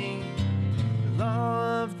own gain. The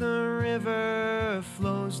law of the river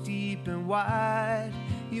flows deep and wide.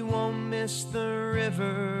 You won't miss the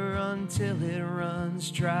river until it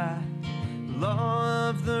runs dry. The law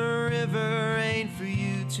of the river ain't for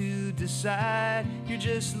you to decide. You're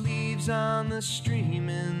just leaves on the stream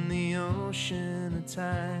in the ocean of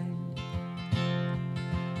time.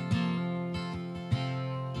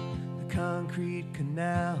 The concrete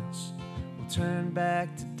canals will turn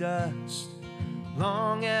back to dust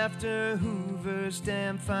long after Hoover's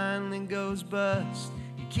dam finally goes bust.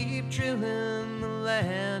 You keep drilling the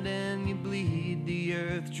land and you bleed the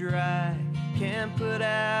earth dry. Can't put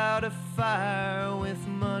out a fire with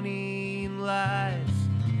money and lies.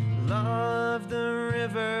 The law of the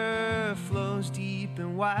river flows deep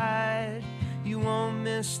and wide. You won't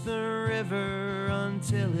miss the river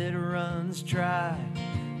until it runs dry.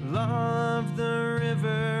 The law of the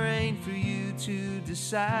river ain't for you to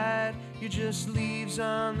decide. You're just leaves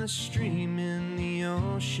on the stream in the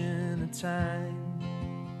ocean of time.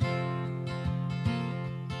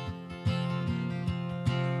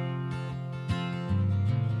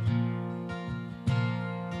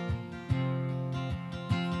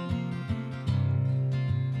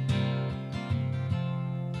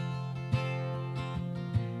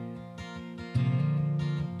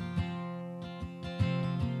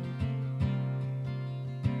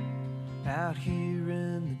 Out here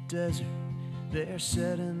in the desert, they're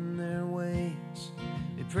setting their ways.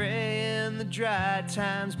 They pray in the dry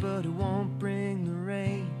times, but it won't bring the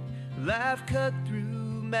rain. Life cut through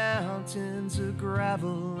mountains of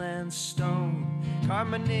gravel and stone. Carve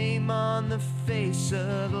my name on the face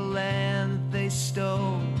of the land that they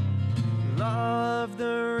stole. The law of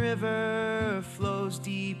the river flows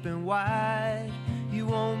deep and wide. You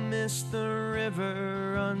won't miss the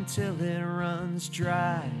river until it runs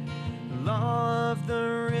dry. The law of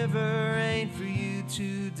the river ain't for you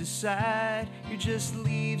to decide. You're just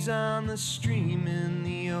leaves on the stream in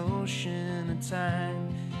the ocean of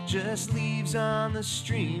time. Just leaves on the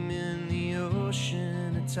stream in the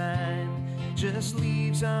ocean of time. Just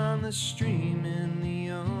leaves on the stream in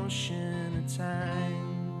the ocean of time.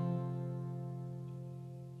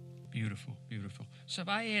 Beautiful, beautiful. So if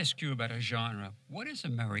I ask you about a genre, what is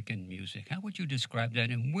American music? How would you describe that,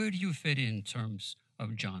 and where do you fit in terms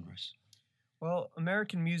of genres? Well,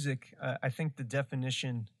 American music, I think the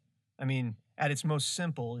definition, I mean, at its most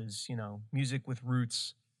simple is, music with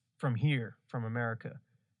roots from here, from America.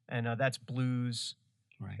 And that's blues,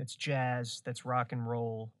 Right. that's jazz, that's rock and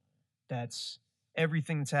roll, that's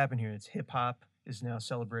everything that's happened here. It's hip hop is now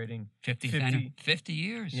celebrating 50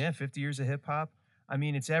 years. Yeah, 50 years of hip hop. I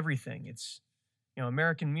mean, it's everything. It's,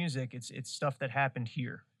 American music, it's stuff that happened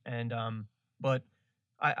here. And, but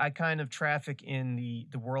I kind of traffic in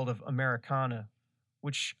the world of Americana,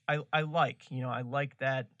 which I like. I like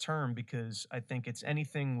that term because I think it's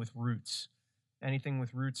anything with roots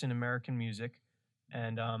in American music.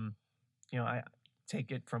 And, I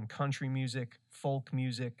take it from country music, folk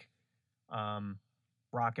music,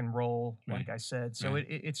 rock and roll, like I said. So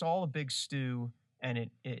it's all a big stew, and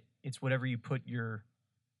it's whatever you put your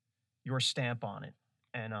stamp on it.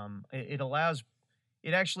 And it allows,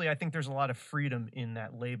 it actually, I think there's a lot of freedom in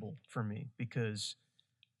that label for me because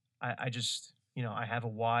I just, I have a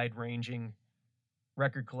wide ranging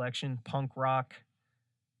record collection, punk rock,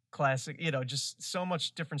 classic, just so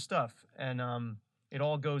much different stuff. And it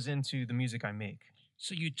all goes into the music I make.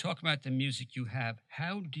 So you talk about the music you have.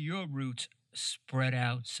 How do your roots spread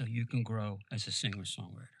out so you can grow as a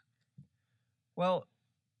singer-songwriter? Well,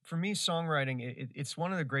 for me, songwriting, it's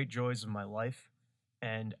one of the great joys of my life.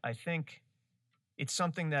 And I think it's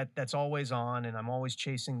something that's always on, and I'm always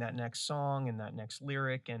chasing that next song and that next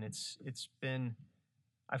lyric. And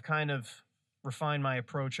I've kind of refined my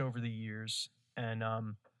approach over the years. And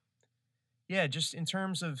just in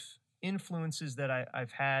terms of influences that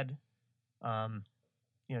I've had,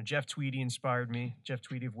 Jeff Tweedy inspired me, Jeff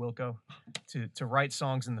Tweedy of Wilco, to write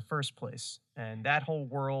songs in the first place. And that whole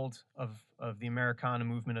world of the Americana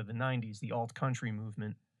movement of the 90s, the alt country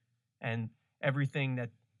movement, and everything that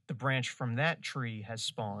the branch from that tree has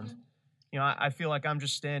spawned. I feel like I'm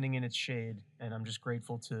just standing in its shade, and I'm just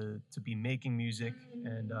grateful to be making music.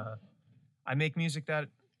 And I make music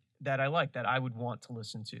that I like, that I would want to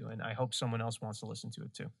listen to, and I hope someone else wants to listen to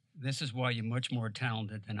it too. This is why you're much more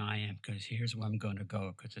talented than I am, because here's where I'm going to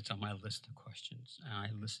go, because it's on my list of questions. And I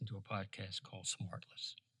listen to a podcast called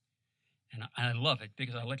Smartless. And I love it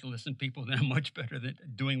because I like to listen to people that are much better than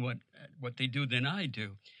doing what they do than I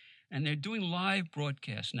do. And they're doing live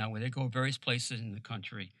broadcasts now where they go various places in the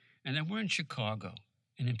country. And then we're in Chicago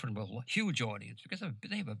and in front of a huge audience because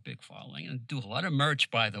they have a big following and do a lot of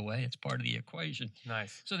merch, by the way. It's part of the equation.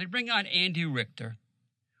 Nice. So they bring on Andy Richter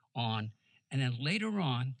on, and then later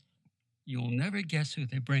on, you'll never guess who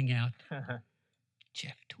they bring out.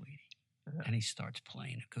 Jeff Tweedy. And he starts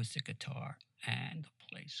playing acoustic guitar, and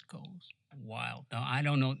the place goes wild. Now, I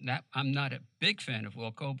don't know that I'm not a big fan of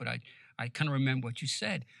Wilco, but I kind of remember what you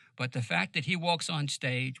said. But the fact that he walks on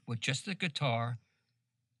stage with just the guitar,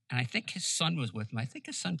 and I think his son was with him. I think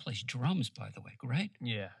his son plays drums, by the way, right?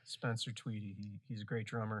 Yeah, Spencer Tweedy. He's a great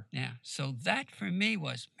drummer. Yeah. So that for me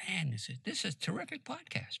was, man, this is a terrific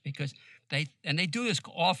podcast because they do this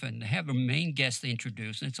often. They have a main guest they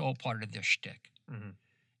introduce, and it's all part of their shtick. Mm-hmm.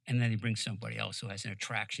 And then they bring somebody else who has an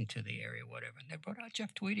attraction to the area, whatever. And they brought out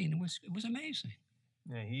Jeff Tweedy, and it was amazing.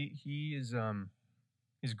 Yeah, he is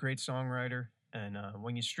he's a great songwriter, and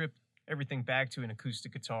when you strip everything back to an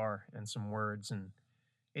acoustic guitar and some words, and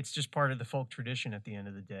it's just part of the folk tradition at the end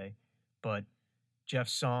of the day. But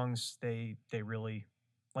Jeff's songs, they really,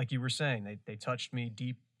 like you were saying, they touched me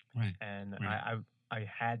deep, Right. And Right. I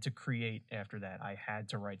had to create after that. I had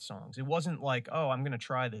to write songs. It wasn't like, oh, I'm going to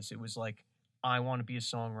try this. It was like, I want to be a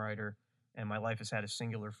songwriter, and my life has had a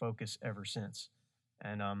singular focus ever since.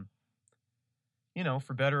 And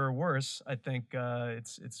for better or worse, I think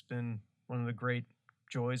it's been one of the great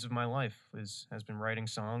joys of my life has been writing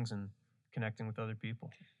songs and connecting with other people.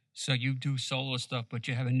 So you do solo stuff, but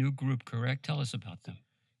you have a new group, correct? Tell us about them.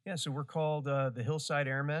 Yeah, so we're called the Hillside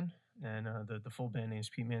Airmen, and the full band name is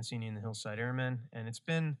Pete Mancini and the Hillside Airmen. And it's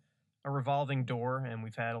been a revolving door, and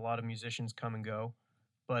we've had a lot of musicians come and go.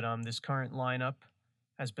 But this current lineup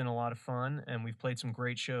has been a lot of fun, and we've played some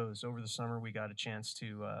great shows. Over the summer, we got a chance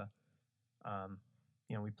to,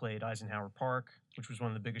 we played Eisenhower Park, which was one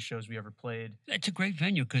of the biggest shows we ever played. It's a great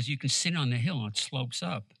venue because you can sit on the hill and it slopes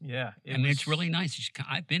up. Yeah. It's really nice.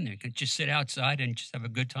 I've been there. You can just sit outside and just have a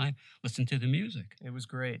good time, listen to the music. It was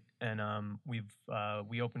great. And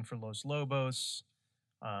we opened for Los Lobos,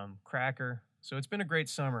 Cracker. So it's been a great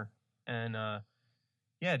summer. And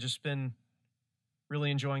just been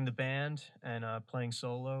really enjoying the band and playing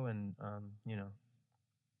solo. And,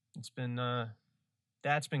 it's been,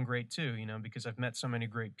 that's been great too, because I've met so many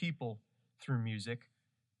great people through music.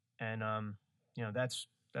 And, that's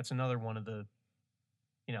another one of the,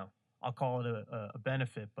 I'll call it a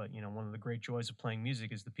benefit, but, one of the great joys of playing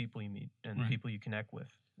music is the people you meet and the people you connect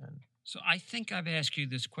with. And so I think I've asked you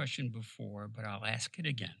this question before, but I'll ask it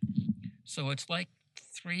again. So it's like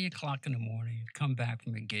 3 o'clock in the morning, you come back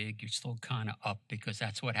from a gig, you're still kind of up because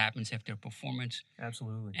that's what happens after a performance.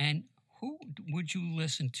 Absolutely. And who would you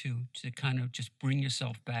listen to kind of just bring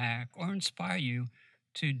yourself back or inspire you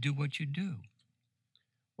to do what you do?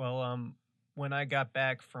 Well, when I got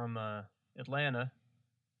back from Atlanta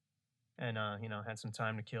and, had some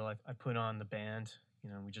time to kill, I put on the band.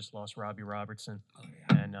 We just lost Robbie Robertson. Oh,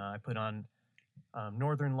 yeah. And I put on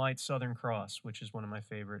Northern Lights, Southern Cross, which is one of my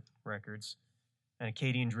favorite records, and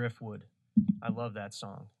Acadian Driftwood. I love that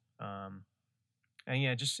song.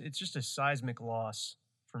 It's just a seismic loss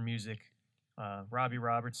for music. Robbie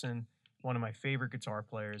Robertson, one of my favorite guitar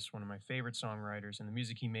players, one of my favorite songwriters, and the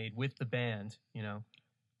music he made with the band,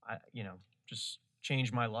 just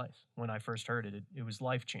changed my life. When I first heard it, it was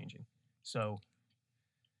life-changing. So,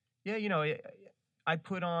 I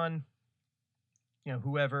put on,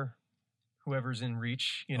 whoever's in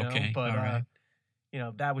reach, Okay, but, all right.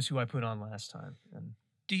 That was who I put on last time. And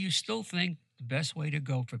Do you still think the best way to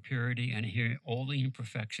go for purity and hear all the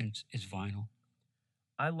imperfections is vinyl?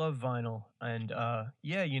 I love vinyl. And, I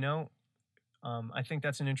think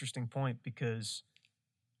that's an interesting point because,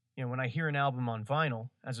 when I hear an album on vinyl,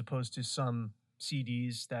 as opposed to some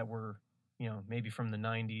CDs that were, maybe from the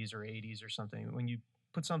 90s or 80s or something, when you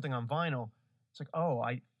put something on vinyl, it's like, oh,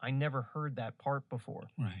 I never heard that part before.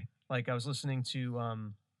 Right. Like I was listening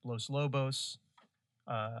to Los Lobos.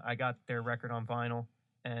 I got their record on vinyl.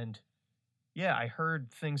 And yeah, I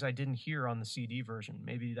heard things I didn't hear on the CD version.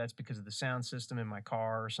 Maybe that's because of the sound system in my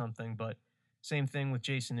car or something. But same thing with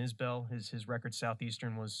Jason Isbell. His record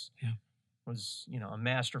Southeastern was a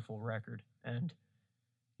masterful record. And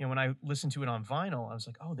when I listened to it on vinyl, I was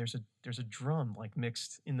like, oh, there's a drum like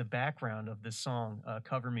mixed in the background of this song,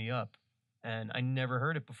 "Cover Me Up," and I never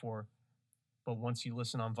heard it before. But once you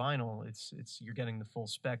listen on vinyl, it's you're getting the full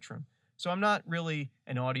spectrum. So I'm not really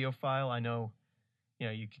an audiophile. I know,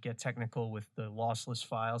 you could get technical with the lossless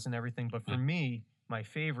files and everything, but for me, my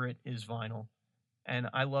favorite is vinyl. And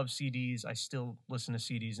I love CDs. I still listen to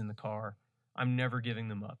CDs in the car. I'm never giving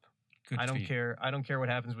them up. Good I for don't you. care. I don't care what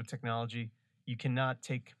happens with technology. You cannot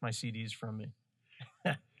take my CDs from me.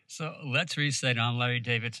 So let's reset. I'm Larry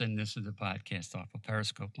Davidson. This is the podcast off of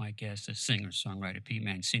Periscope. My guest is singer-songwriter Pete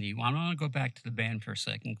Mancini. I want to go back to the band for a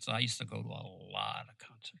second because I used to go to a lot of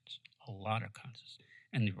concerts.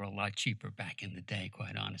 And they were a lot cheaper back in the day,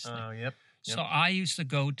 quite honestly. Oh, yep. So I used to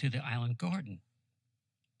go to the Island Garden,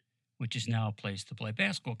 which is now a place to play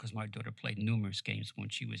basketball because my daughter played numerous games when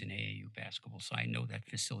she was in AAU basketball. So I know that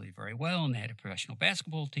facility very well. And they had a professional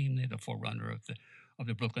basketball team there. The forerunner of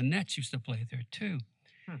the Brooklyn Nets used to play there too.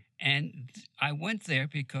 And I went there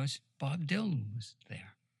because Bob Dylan was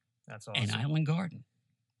there. That's awesome. In Island Garden.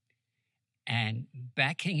 And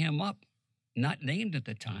backing him up, not named at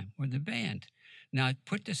the time, were the band. Now,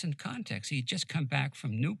 put this in context. He had just come back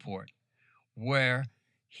from Newport, where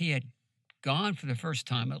he had gone for the first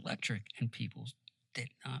time electric, and people did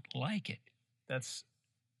not like it. That's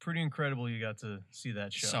pretty incredible you got to see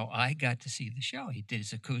that show. So I got to see the show. He did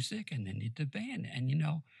his acoustic, and then he did the band. And,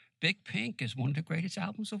 Big Pink is one of the greatest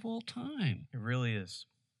albums of all time. It really is.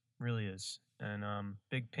 Really is. And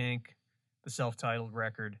Big Pink, the self-titled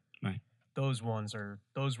record, right? Those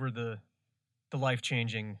were the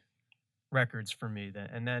life-changing records for me.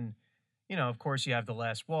 And then, of course, you have The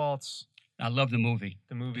Last Waltz. I love the movie.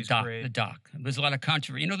 The movie's great. The doc. There's a lot of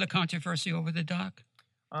controversy. The controversy over the doc?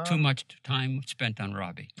 Too much time spent on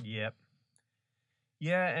Robbie. Yep.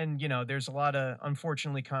 Yeah, and, there's a lot of,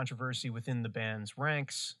 unfortunately, controversy within the band's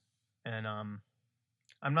ranks. And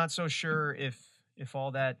I'm not so sure if all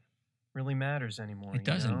that really matters anymore. It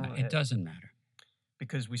doesn't. It doesn't matter.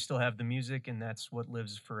 Because we still have the music, and that's what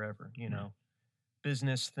lives forever,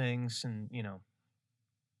 Business things and,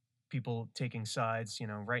 people taking sides,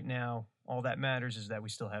 right now, all that matters is that we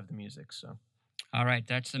still have the music, so. All right,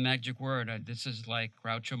 that's the magic word. This is like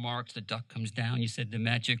Groucho Marx, the duck comes down. You said the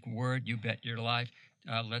magic word, you bet your life.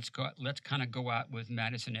 Let's kind of go out with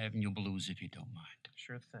Madison Avenue Blues, if you don't mind.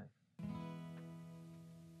 Sure thing.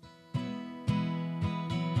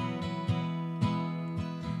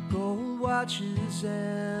 Gold watches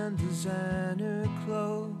and designer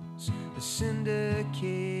clothes, a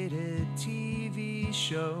syndicated TV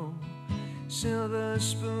show, silver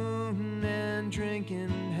spoon and drink in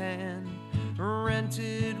hand, a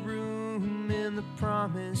rented room in the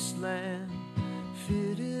promised land.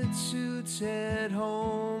 Fitted suits head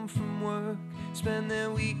home from work, spend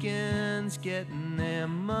their weekends getting their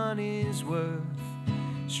money's worth.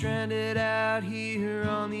 Stranded out here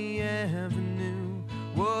on the avenue,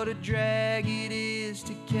 what a drag it is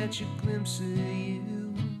to catch a glimpse of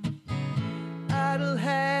you. Idle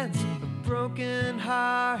hands, a broken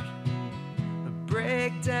heart, a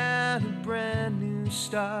breakdown, a brand new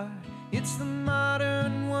start. It's the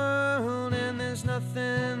modern world and there's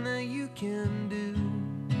nothing that you can do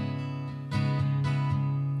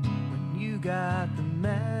when you got the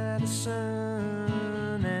Madison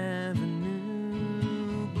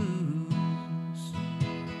Avenue Blues.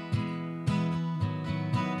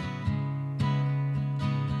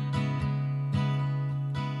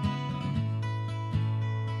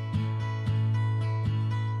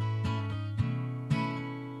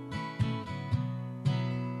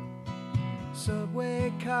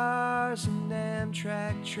 Subway cars and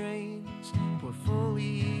Amtrak trains,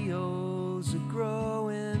 portfolios of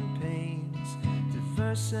growing pains,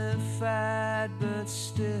 diversified but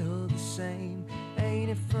still the same.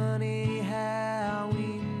 Ain't it funny how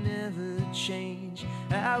we never change?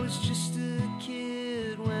 I was just a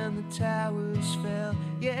kid when the towers fell.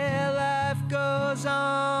 Yeah, life goes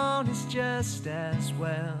on, it's just as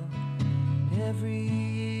well. Every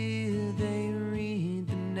year they read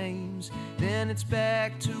the names, then it's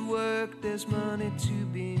back to work, there's money to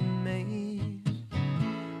be made.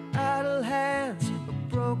 Idle hands, a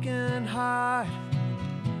broken heart,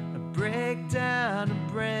 a breakdown, a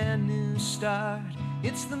brand new start.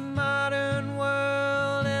 It's the modern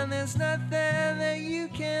world and there's nothing that you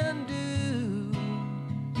can do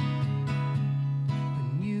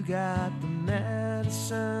when you got the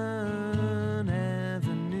Madison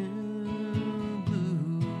Avenue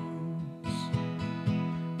Blues.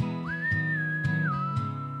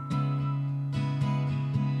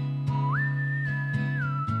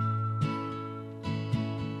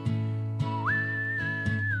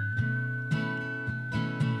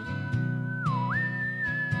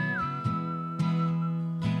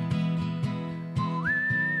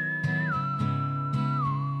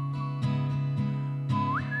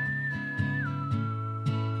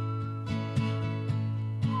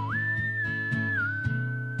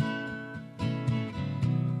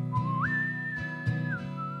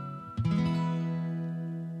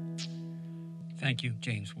 Thank you,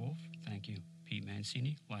 James Wolff. Thank you, Pete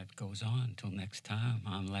Mancini. Life goes on. Until next time,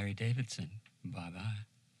 I'm Larry Davidson. Bye-bye.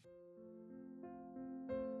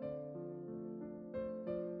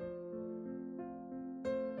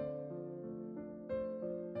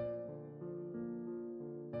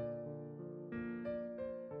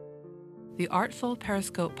 The Artful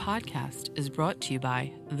Periscope podcast is brought to you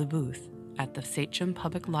by The Booth at the Sachem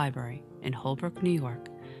Public Library in Holbrook, New York,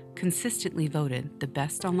 consistently voted the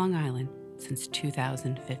best on Long Island since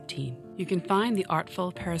 2015. You can find the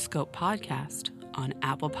Artful Periscope podcast on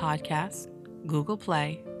Apple Podcasts, Google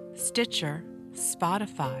Play, Stitcher,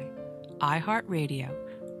 Spotify, iHeartRadio,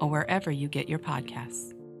 or wherever you get your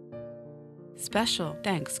podcasts. Special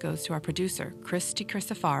thanks goes to our producer, Chris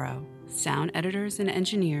DiCristofaro, sound editors and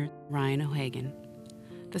engineer, Ryan O'Hagan.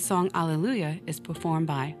 The song Alleluia is performed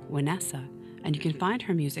by Vanessa, and you can find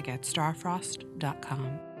her music at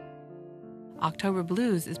starfrost.com. October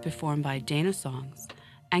Blues is performed by Dana Songs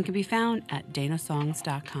and can be found at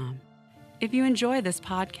danasongs.com. If you enjoy this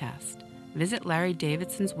podcast, visit Larry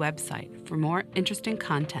Davidson's website for more interesting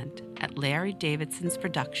content at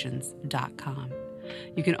larrydavidsonsproductions.com.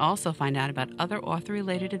 You can also find out about other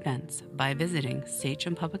author-related events by visiting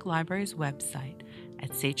Sachem Public Library's website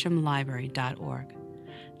at sachemlibrary.org.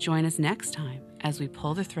 Join us next time as we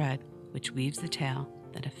pull the thread which weaves the tale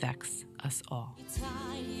that affects us all.